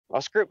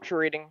Our scripture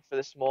reading for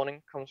this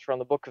morning comes from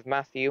the book of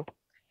Matthew,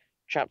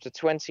 chapter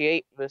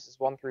 28, verses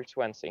 1 through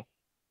 20.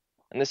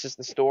 And this is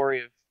the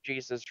story of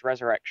Jesus'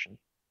 resurrection.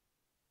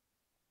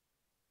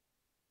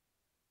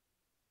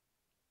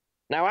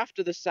 Now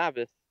after the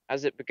Sabbath,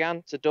 as it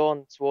began to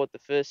dawn toward the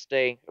first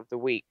day of the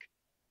week,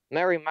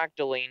 Mary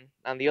Magdalene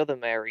and the other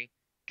Mary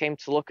came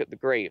to look at the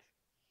grave.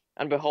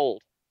 And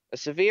behold, a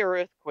severe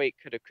earthquake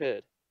had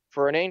occurred,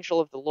 for an angel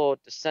of the Lord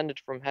descended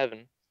from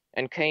heaven,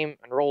 and came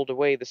and rolled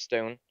away the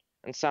stone,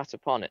 and sat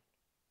upon it.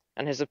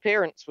 And his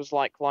appearance was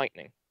like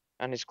lightning,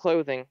 and his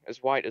clothing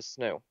as white as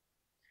snow.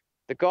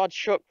 The gods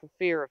shook for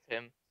fear of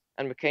him,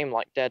 and became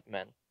like dead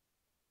men.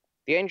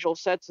 The angel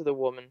said to the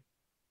woman,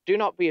 "Do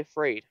not be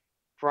afraid,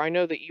 for I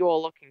know that you are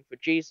looking for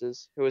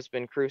Jesus who has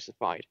been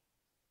crucified.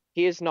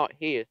 He is not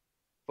here,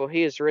 for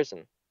he is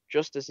risen,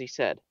 just as he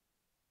said.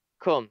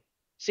 Come,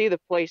 see the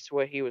place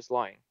where he was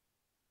lying.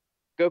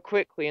 Go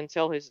quickly and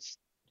tell his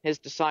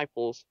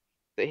disciples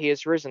that he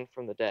is risen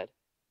from the dead.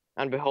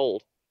 And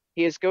behold,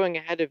 he is going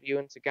ahead of you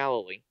into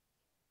Galilee.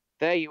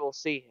 There you will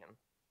see him.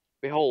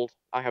 Behold,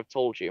 I have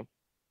told you."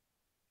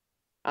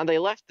 And they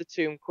left the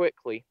tomb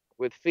quickly,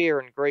 with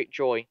fear and great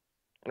joy,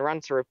 and ran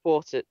to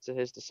report it to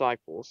his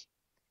disciples.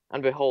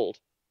 And behold,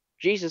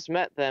 Jesus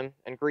met them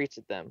and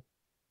greeted them.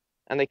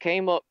 And they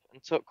came up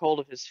and took hold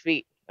of his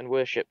feet and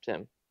worshipped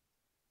him.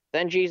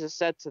 Then Jesus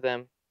said to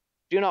them,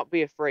 "Do not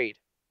be afraid.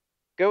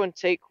 Go and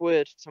take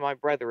word to my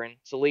brethren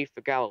to leave for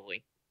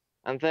Galilee,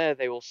 and there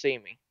they will see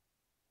me."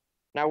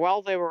 Now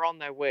while they were on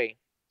their way,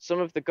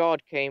 some of the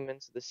guard came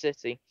into the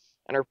city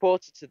and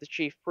reported to the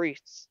chief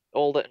priests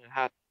all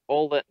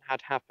that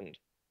had happened.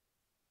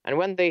 And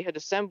when they had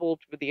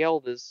assembled with the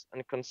elders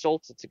and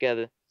consulted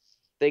together,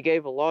 they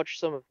gave a large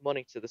sum of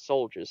money to the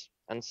soldiers,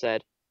 and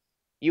said,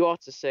 "You are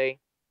to say,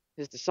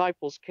 his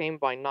disciples came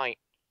by night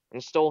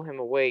and stole him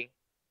away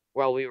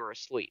while we were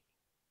asleep.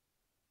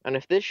 And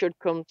if this should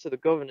come to the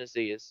governor's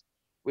ears,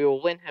 we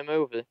will win him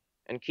over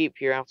and keep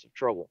you out of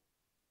trouble."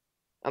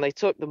 And they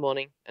took the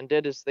money and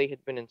did as they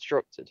had been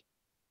instructed.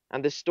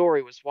 And this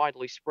story was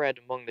widely spread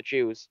among the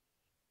Jews,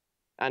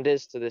 and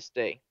is to this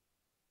day.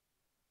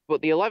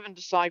 But the 11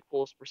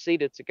 disciples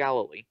proceeded to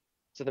Galilee,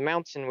 to the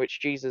mountain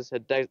which Jesus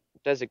had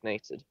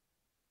designated.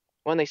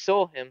 When they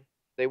saw him,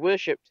 they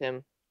worshipped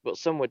him, but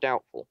some were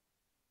doubtful.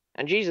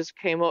 And Jesus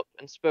came up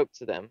and spoke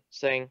to them,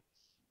 saying,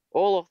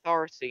 "All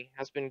authority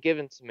has been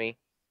given to me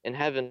in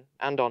heaven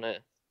and on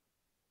earth.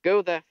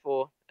 Go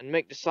therefore and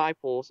make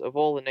disciples of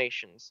all the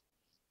nations,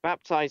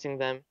 baptizing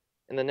them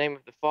in the name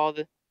of the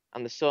Father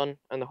and the Son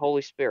and the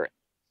Holy Spirit,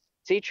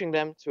 teaching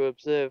them to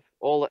observe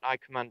all that I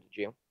commanded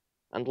you.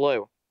 And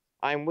lo,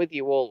 I am with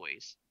you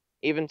always,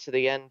 even to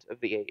the end of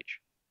the age."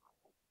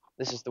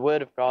 This is the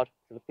word of God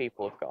for the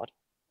people of God.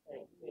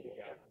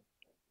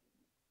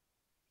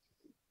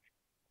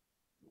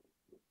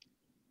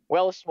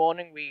 Well, this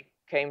morning we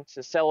came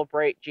to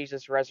celebrate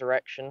Jesus'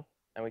 resurrection,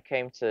 and we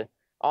came to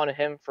honor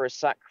him for his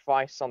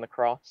sacrifice on the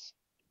cross.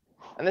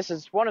 And this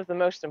is one of the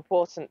most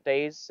important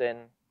days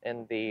in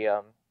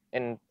the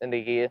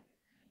year,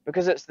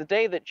 because it's the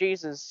day that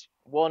Jesus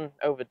won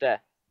over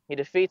death. He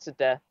defeated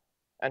death,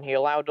 and he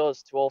allowed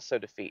us to also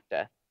defeat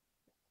death.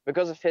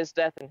 Because of his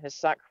death and his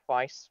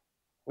sacrifice,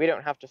 we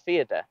don't have to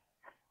fear death.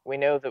 We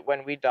know that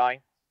when we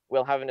die,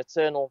 we'll have an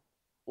eternal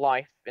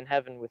life in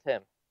heaven with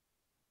him.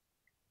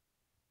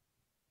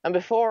 And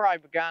before I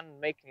began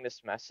making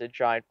this message,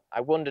 I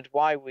wondered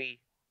why we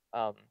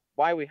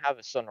have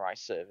a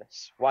sunrise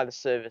service, why the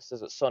service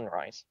is at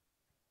sunrise.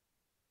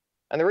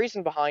 And the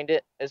reason behind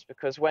it is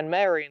because when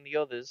Mary and the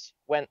others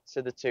went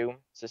to the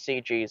tomb to see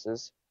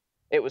Jesus,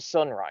 it was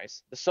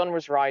sunrise. The sun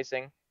was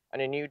rising,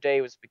 and a new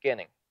day was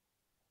beginning.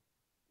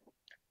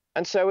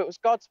 And so it was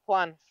God's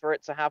plan for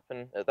it to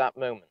happen at that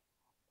moment.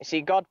 You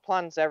see, God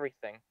plans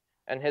everything,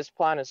 and his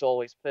plan is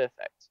always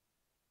perfect.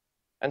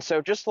 And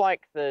so just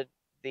like the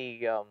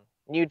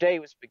new day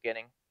was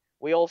beginning,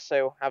 we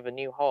also have a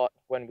new heart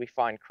when we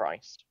find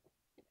Christ.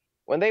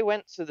 When they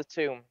went to the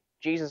tomb,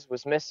 Jesus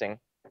was missing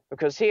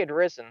because he had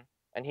risen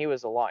and he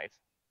was alive.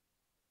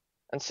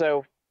 And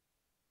so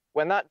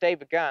when that day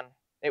began,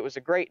 it was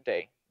a great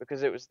day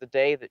because it was the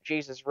day that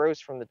Jesus rose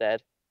from the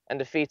dead and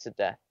defeated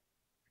death.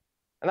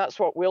 And that's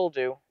what we'll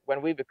do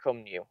when we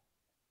become new.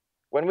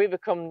 When we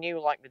become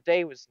new like the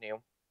day was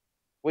new,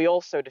 we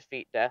also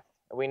defeat death,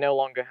 and we no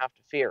longer have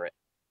to fear it.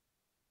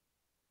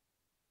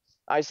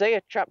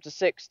 Isaiah chapter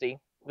 60,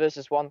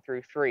 verses 1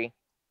 through 3,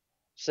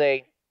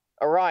 say,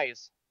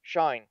 "Arise,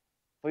 shine,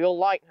 for your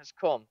light has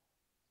come,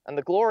 and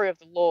the glory of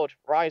the Lord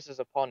rises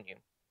upon you.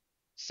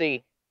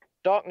 See,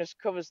 darkness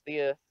covers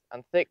the earth,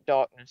 and thick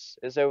darkness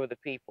is over the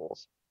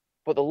peoples.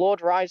 But the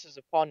Lord rises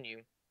upon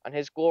you, and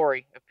his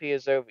glory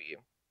appears over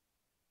you.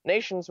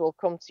 Nations will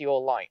come to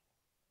your light,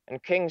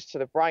 and kings to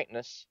the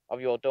brightness of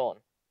your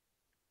dawn."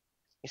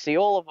 You see,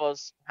 all of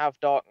us have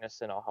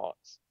darkness in our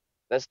hearts.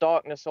 There's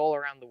darkness all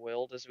around the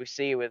world, as we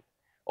see with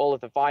all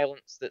of the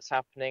violence that's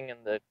happening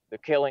and the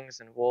killings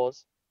and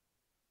wars.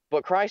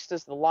 But Christ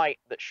is the light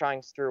that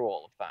shines through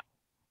all of that.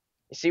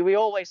 You see, we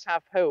always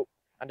have hope,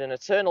 and an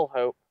eternal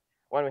hope,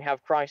 when we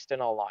have Christ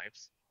in our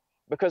lives.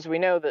 because we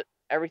know that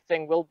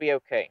everything will be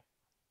okay.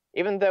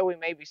 Even though we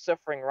may be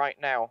suffering right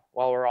now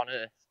while we're on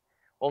earth,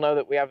 we'll know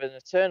that we have an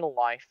eternal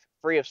life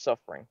free of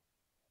suffering.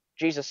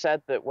 Jesus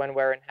said that when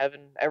we're in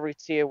heaven, every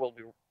tear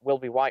will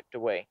be wiped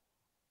away.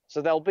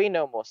 So there'll be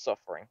no more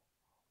suffering,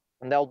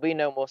 and there'll be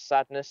no more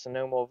sadness and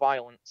no more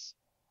violence,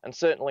 and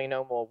certainly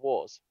no more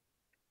wars.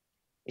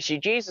 You see,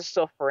 Jesus'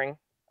 suffering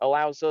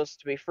allows us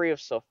to be free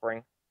of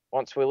suffering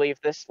once we leave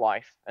this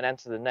life and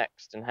enter the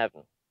next in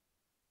heaven.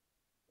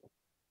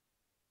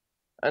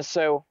 And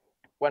so,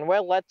 when we're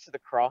led to the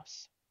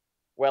cross,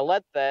 we're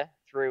led there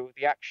through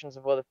the actions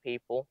of other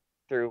people,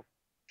 through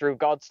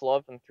God's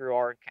love, and through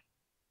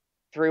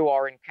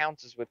our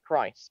encounters with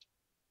Christ.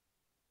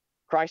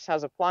 Christ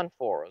has a plan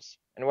for us,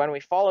 and when we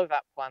follow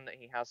that plan that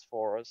he has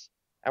for us,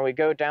 and we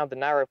go down the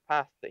narrow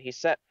path that he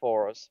set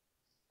for us,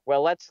 we're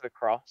led to the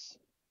cross,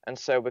 and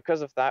so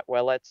because of that,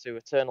 we're led to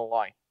eternal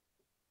life.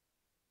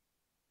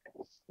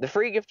 The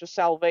free gift of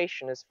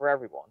salvation is for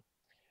everyone,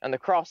 and the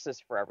cross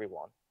is for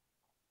everyone.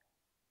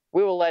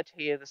 We were led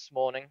here this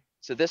morning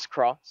to this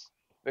cross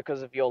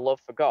because of your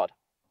love for God.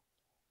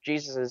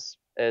 Jesus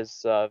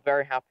is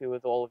very happy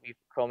with all of you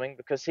for coming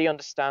because he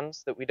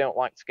understands that we don't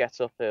like to get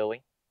up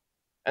early.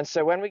 And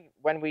so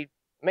when we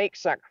make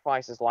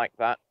sacrifices like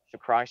that for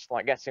Christ,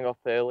 like getting up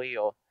early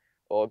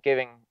or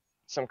giving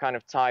some kind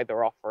of tithe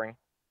or offering,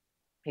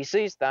 he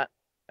sees that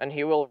and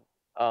he will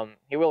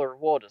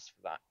reward us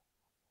for that.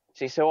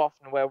 See, so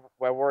often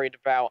we're worried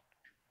about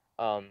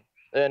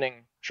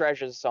earning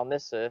treasures on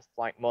this earth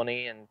like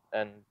money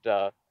and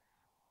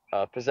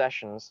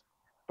possessions.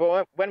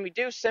 But when we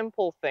do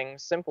simple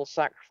things, simple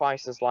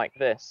sacrifices like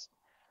this,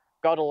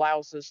 God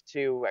allows us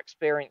to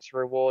experience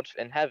reward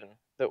in heaven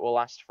that will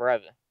last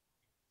forever.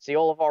 See,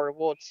 all of our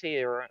rewards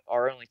here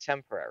are only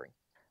temporary.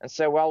 And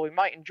so while we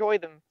might enjoy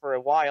them for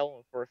a while,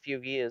 or for a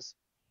few years,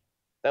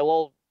 they'll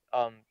all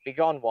be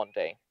gone one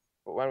day.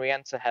 But when we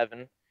enter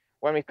heaven,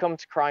 when we come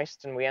to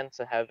Christ and we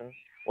enter heaven,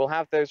 we'll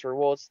have those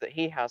rewards that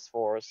he has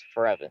for us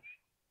forever.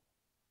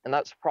 And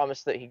that's a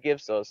promise that he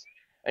gives us.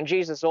 And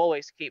Jesus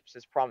always keeps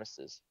his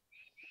promises.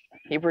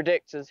 He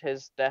predicted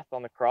his death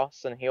on the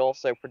cross, and he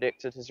also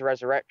predicted his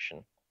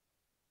resurrection.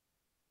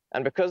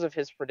 And because of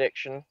his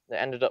prediction, it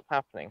ended up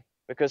happening.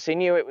 Because he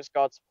knew it was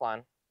God's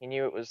plan, he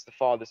knew it was the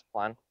Father's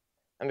plan,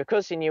 and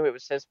because he knew it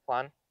was his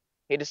plan,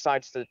 he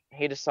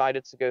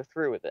decided to go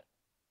through with it.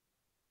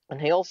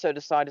 And he also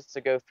decided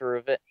to go through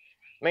with it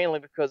mainly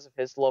because of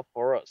his love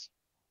for us.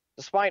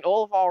 Despite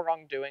all of our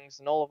wrongdoings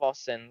and all of our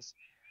sins,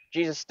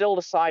 Jesus still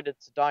decided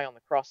to die on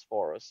the cross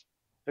for us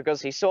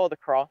because he saw the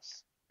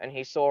cross and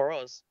he saw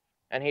us,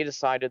 and he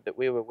decided that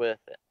we were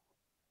worth it.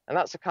 And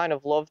that's a kind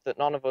of love that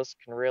none of us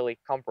can really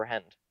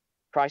comprehend.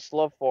 Christ's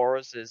love for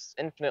us is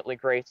infinitely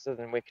greater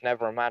than we can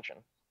ever imagine.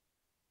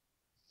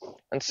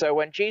 And so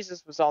when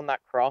Jesus was on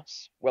that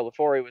cross, well,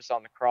 before he was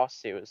on the cross,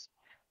 he was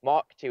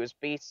mocked, he was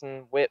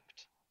beaten,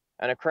 whipped,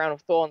 and a crown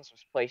of thorns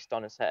was placed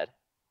on his head.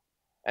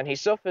 And he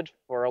suffered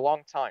for a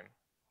long time.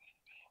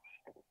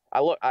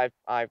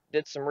 I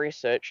did some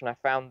research and I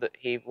found that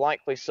he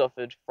likely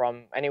suffered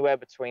from anywhere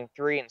between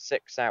 3 and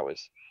 6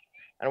 hours.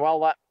 And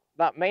while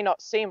that may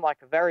not seem like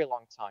a very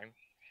long time,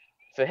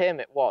 for him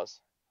it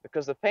was,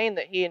 because the pain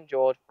that he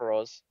endured for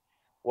us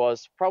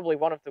was probably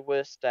one of the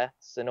worst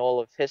deaths in all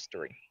of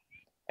history.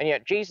 And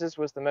yet Jesus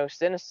was the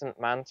most innocent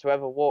man to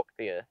ever walk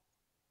the earth.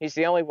 He's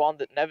the only one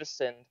that never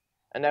sinned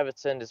and never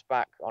turned his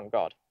back on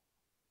God.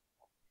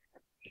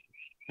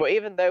 But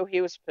even though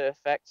he was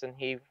perfect and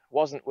he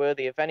wasn't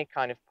worthy of any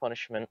kind of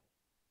punishment,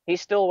 he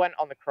still went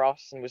on the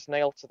cross and was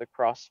nailed to the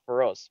cross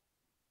for us.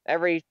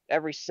 Every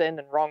sin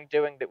and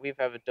wrongdoing that we've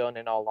ever done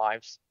in our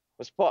lives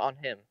was put on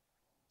him,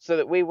 so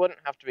that we wouldn't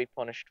have to be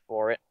punished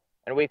for it,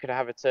 and we could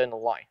have eternal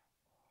life.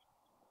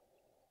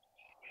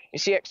 You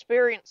see,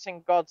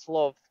 experiencing God's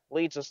love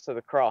leads us to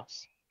the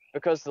cross,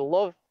 because the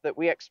love that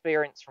we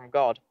experience from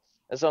God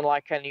is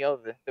unlike any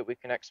other that we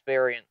can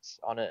experience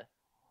on earth.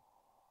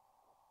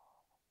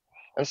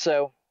 And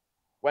so,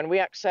 when we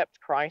accept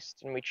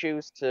Christ and we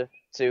choose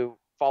to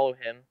follow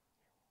him,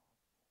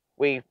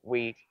 we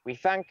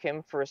thank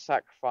him for his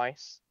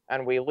sacrifice,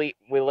 and we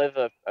live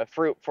a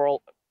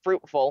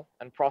fruitful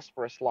and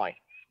prosperous life.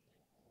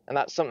 And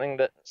that's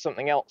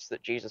something else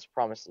that Jesus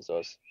promises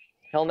us.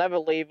 He'll never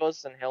leave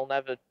us and he'll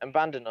never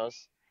abandon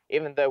us,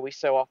 even though we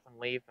so often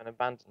leave and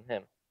abandon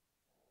him.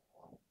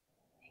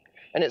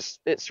 And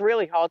it's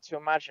really hard to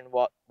imagine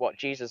what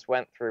Jesus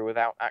went through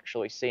without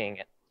actually seeing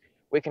it.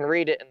 We can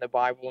read it in the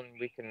Bible and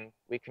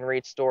we can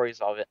read stories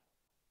of it,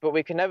 but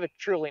we can never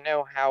truly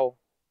know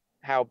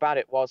how bad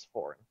it was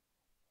for him.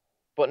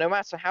 But no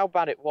matter how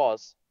bad it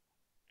was,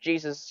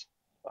 Jesus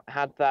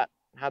had that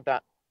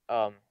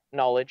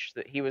knowledge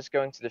that he was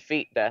going to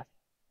defeat death,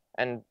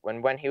 and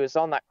when he was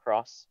on that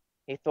cross,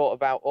 he thought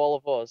about all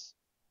of us,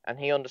 and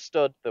he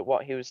understood that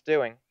what he was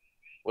doing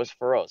was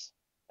for us.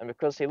 And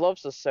because he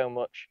loves us so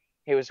much,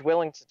 he was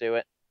willing to do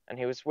it, and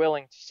he was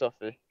willing to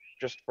suffer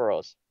just for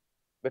us.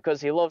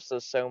 Because he loves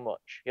us so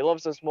much. He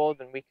loves us more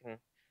than we can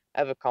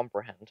ever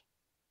comprehend.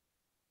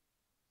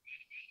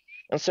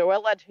 And so we're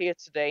led here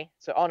today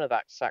to honor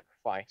that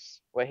sacrifice.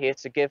 We're here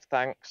to give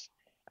thanks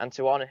and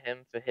to honor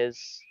him for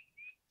his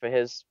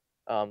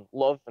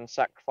love and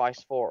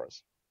sacrifice for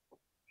us.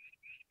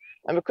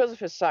 And because of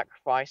his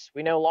sacrifice,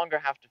 we no longer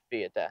have to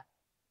fear death.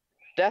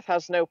 Death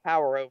has no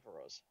power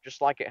over us,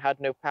 just like it had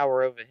no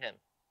power over him.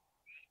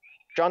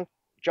 John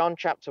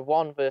chapter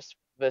 1, verse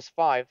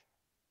 5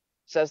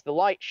 says, "The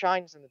light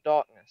shines in the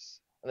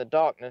darkness, and the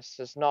darkness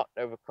has not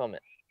overcome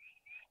it."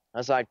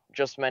 As I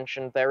just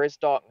mentioned, there is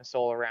darkness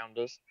all around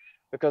us,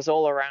 because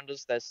all around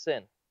us there's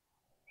sin.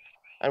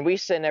 And we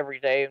sin every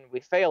day, and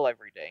we fail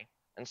every day,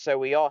 and so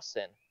we are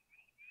sin.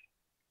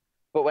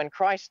 But when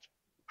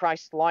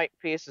Christ's light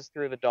pierces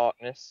through the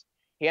darkness,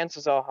 he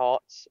enters our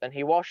hearts, and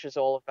he washes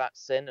all of that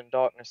sin and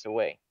darkness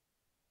away.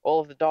 All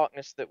of the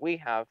darkness that we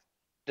have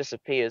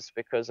disappears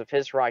because of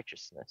his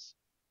righteousness.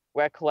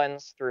 We're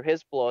cleansed through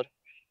his blood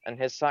and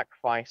his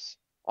sacrifice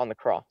on the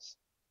cross.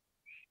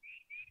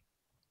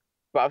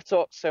 But I've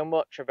talked so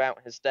much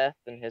about his death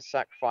and his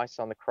sacrifice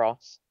on the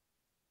cross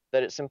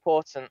that it's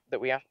important that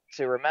we have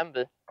to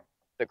remember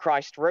that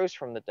Christ rose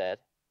from the dead,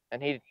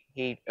 and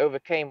he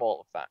overcame all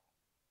of that.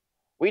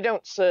 We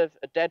don't serve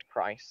a dead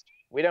Christ.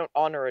 We don't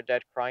honor a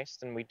dead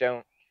Christ, and we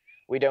don't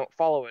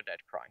follow a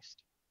dead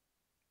Christ.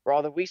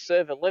 Rather, we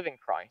serve a living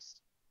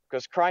Christ,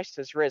 because Christ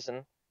has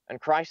risen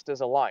and Christ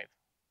is alive.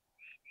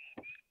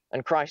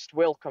 And Christ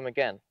will come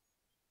again.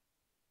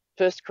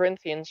 1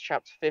 Corinthians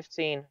chapter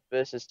 15,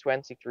 verses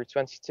 20 through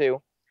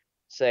 22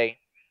 say,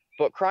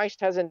 "But Christ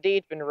has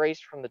indeed been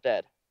raised from the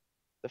dead,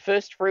 the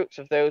first fruits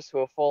of those who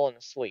have fallen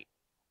asleep.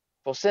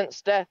 For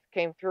since death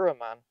came through a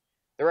man,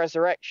 the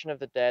resurrection of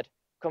the dead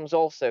comes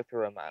also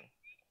through a man.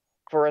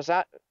 For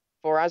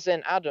as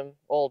in Adam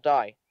all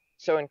die,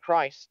 so in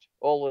Christ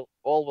all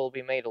will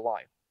be made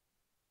alive.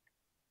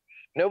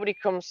 Nobody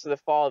comes to the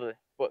Father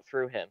but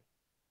through him.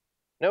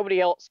 Nobody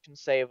else can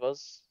save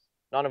us.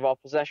 None of our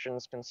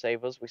possessions can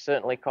save us. We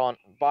certainly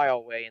can't buy our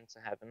way into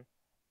heaven.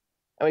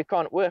 And we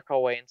can't work our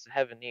way into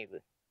heaven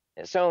either.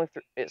 It's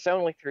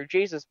only through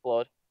Jesus'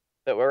 blood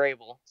that we're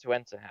able to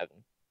enter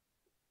heaven.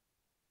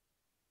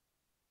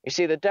 You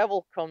see, the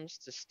devil comes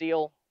to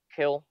steal,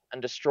 kill,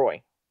 and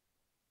destroy.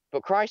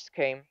 But Christ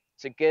came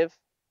to give,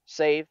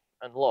 save,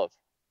 and love.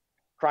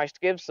 Christ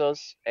gives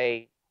us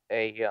an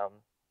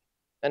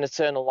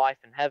eternal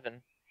life in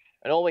heaven,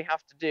 and all we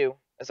have to do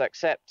is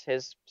accept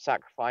his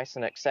sacrifice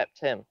and accept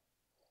him.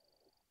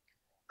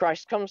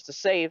 Christ comes to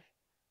save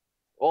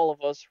all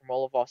of us from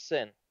all of our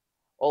sin.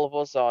 All of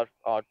us are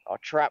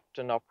trapped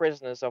and are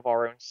prisoners of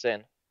our own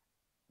sin.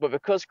 But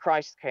because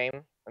Christ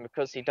came and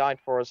because he died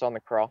for us on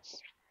the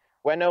cross,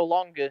 we're no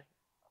longer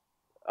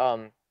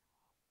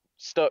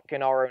stuck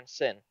in our own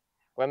sin.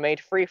 We're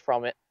made free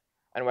from it,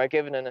 and we're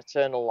given an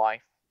eternal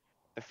life,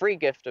 the free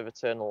gift of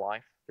eternal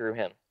life through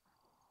him.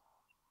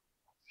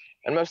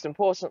 And most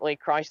importantly,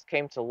 Christ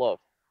came to love.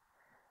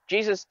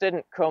 Jesus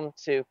didn't come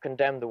to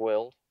condemn the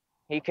world.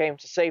 He came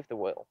to save the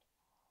world.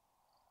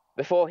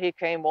 Before he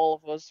came, all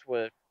of us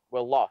were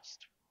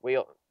lost.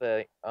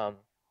 The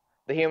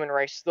human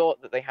race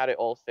thought that they had it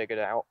all figured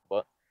out,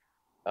 but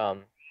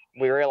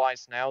we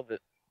realize now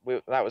that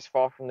that was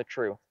far from the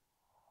truth.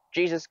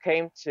 Jesus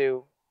came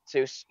to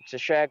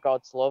share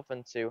God's love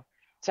and to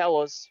tell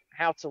us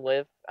how to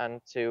live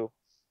and to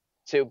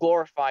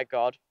glorify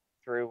God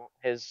through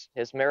his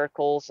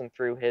miracles and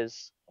through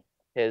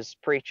his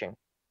preaching.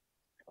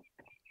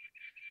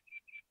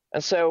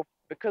 And so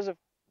because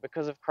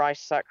of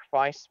Christ's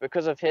sacrifice,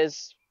 because of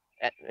his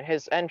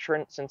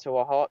entrance into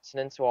our hearts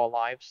and into our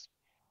lives,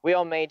 we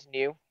are made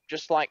new,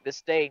 just like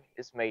this day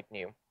is made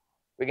new.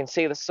 We can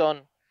see the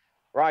sun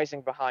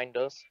rising behind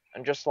us,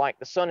 and just like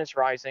the sun is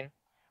rising,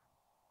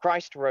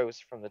 Christ rose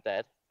from the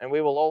dead, and we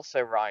will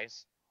also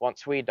rise,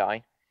 once we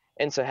die,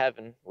 into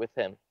heaven with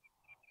him.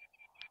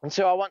 And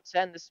so I want to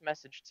end this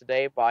message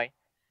today by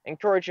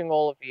encouraging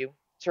all of you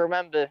to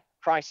remember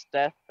Christ's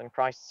death and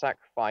Christ's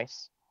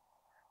sacrifice,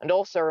 and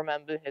also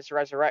remember his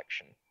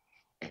resurrection.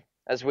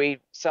 As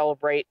we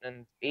celebrate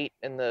and eat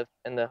in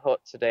the hut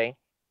today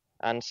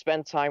and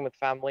spend time with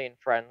family and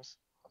friends,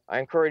 I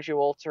encourage you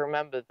all to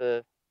remember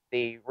the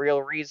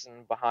real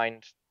reason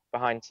behind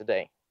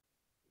today.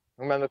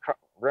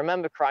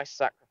 Remember Christ's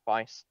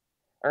sacrifice,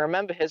 and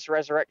remember his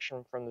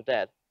resurrection from the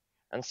dead,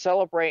 and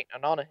celebrate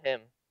and honor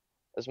him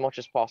as much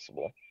as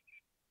possible.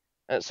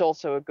 And it's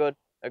also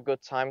a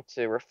good time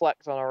to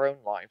reflect on our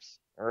own lives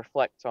and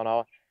reflect on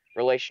our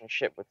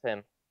relationship with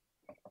him.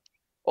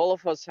 All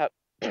of us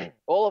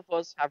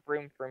have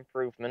room for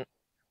improvement.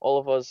 All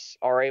of us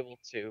are able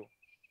to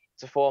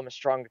form a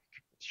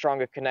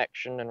stronger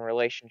connection and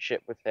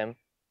relationship with him.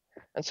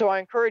 And so I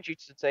encourage you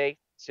today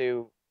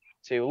to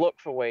look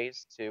for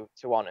ways to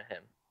honor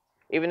him.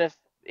 Even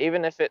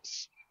if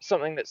it's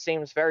something that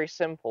seems very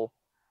simple,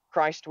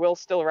 Christ will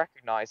still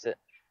recognize it,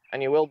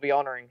 and you will be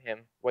honoring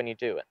him when you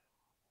do it.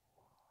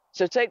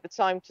 So take the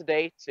time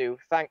today to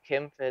thank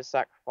him for his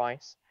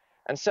sacrifice,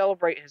 and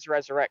celebrate his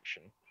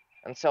resurrection,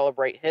 and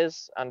celebrate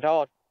his and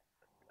our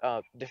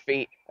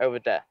defeat over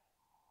death.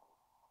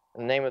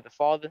 In the name of the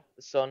Father,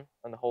 the Son,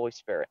 and the Holy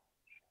Spirit.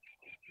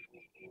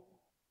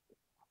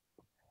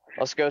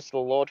 Let's go to the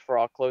Lord for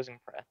our closing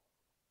prayer.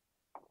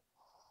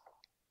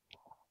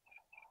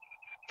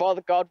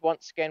 Father God,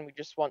 once again, we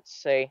just want to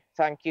say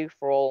thank you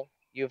for all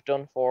you've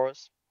done for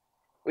us.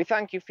 We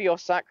thank you for your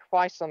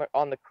sacrifice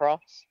on the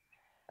cross,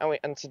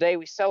 and today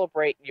we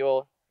celebrate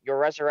your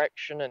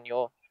resurrection and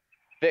your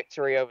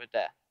victory over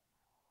death.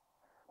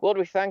 Lord,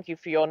 we thank you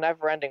for your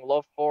never-ending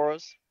love for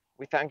us.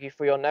 We thank you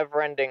for your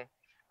never-ending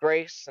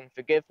grace and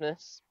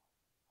forgiveness,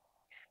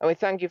 and we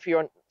thank you for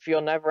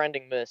your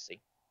never-ending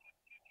mercy.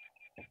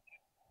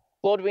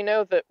 Lord, we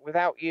know that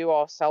without you,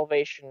 our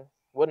salvation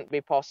wouldn't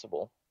be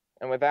possible,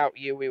 and without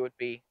you, we would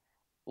be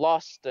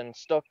lost and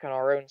stuck in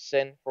our own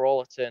sin for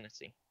all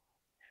eternity.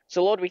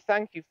 So, Lord, we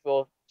thank you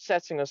for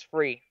setting us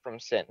free from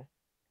sin.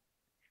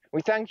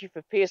 We thank you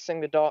for piercing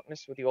the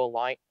darkness with your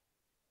light.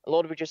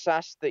 Lord, we just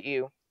ask that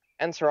you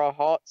enter our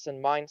hearts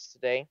and minds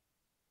today,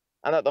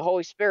 and that the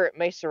Holy Spirit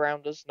may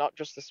surround us not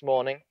just this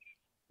morning,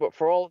 but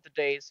for all of the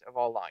days of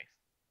our life.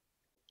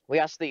 We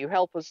ask that you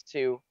help us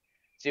to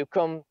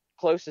come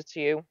closer to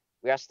you.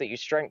 We ask that you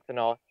strengthen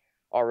our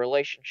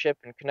relationship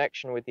and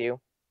connection with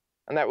you,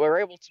 and that we're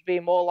able to be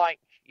more like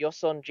your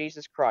Son,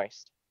 Jesus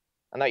Christ,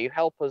 and that you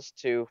help us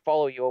to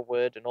follow your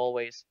word and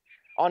always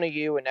honor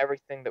you in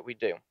everything that we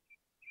do.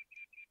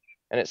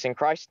 And it's in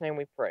Christ's name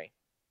we pray.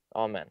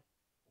 Amen.